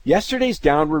Yesterday's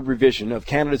downward revision of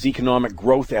Canada's economic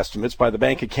growth estimates by the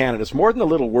Bank of Canada is more than a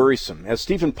little worrisome. As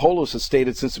Stephen Poloz has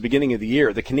stated since the beginning of the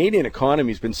year, the Canadian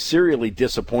economy has been serially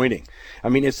disappointing. I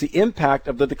mean, it's the impact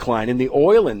of the decline in the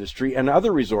oil industry and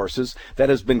other resources that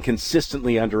has been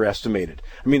consistently underestimated.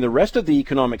 I mean, the rest of the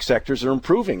economic sectors are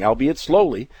improving, albeit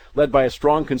slowly, led by a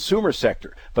strong consumer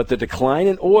sector. But the decline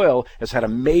in oil has had a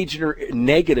major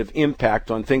negative impact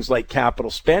on things like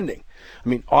capital spending. I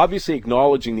mean, obviously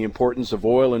acknowledging the importance of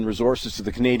oil and resources to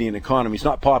the Canadian economy is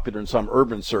not popular in some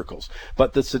urban circles,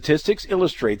 but the statistics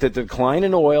illustrate that the decline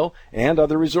in oil and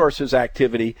other resources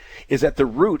activity is at the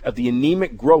root of the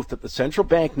anemic growth that the central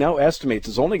bank now estimates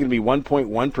is only going to be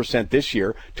 1.1% this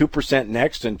year, 2%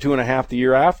 next, and 2.5% the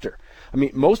year after. I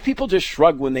mean, most people just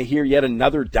shrug when they hear yet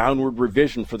another downward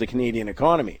revision for the Canadian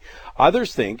economy.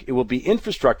 Others think it will be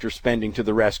infrastructure spending to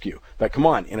the rescue. But come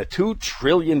on, in a $2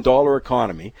 trillion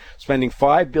economy, spending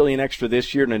 $5 billion extra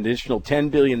this year and an additional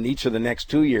 $10 billion in each of the next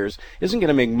 2 years isn't going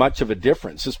to make much of a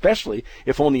difference, especially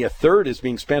if only a third is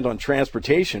being spent on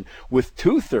transportation, with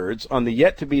 2/3 on the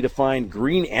yet-to-be-defined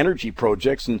green energy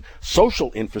projects and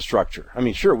social infrastructure. I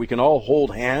mean, sure, we can all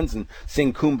hold hands and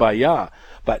sing Kumbaya,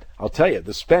 but I'll tell you,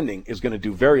 the spending is going to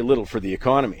do very little for the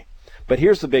economy. But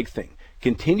here's the big thing.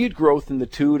 Continued growth in the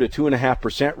 2 to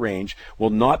 2.5% range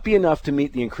will not be enough to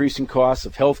meet the increasing costs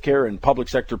of healthcare and public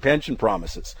sector pension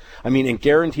promises. I mean, it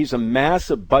guarantees a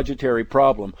massive budgetary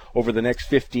problem over the next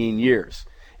 15 years.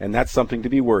 And that's something to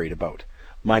be worried about.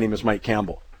 My name is Mike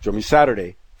Campbell. Join me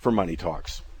Saturday for Money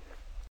Talks.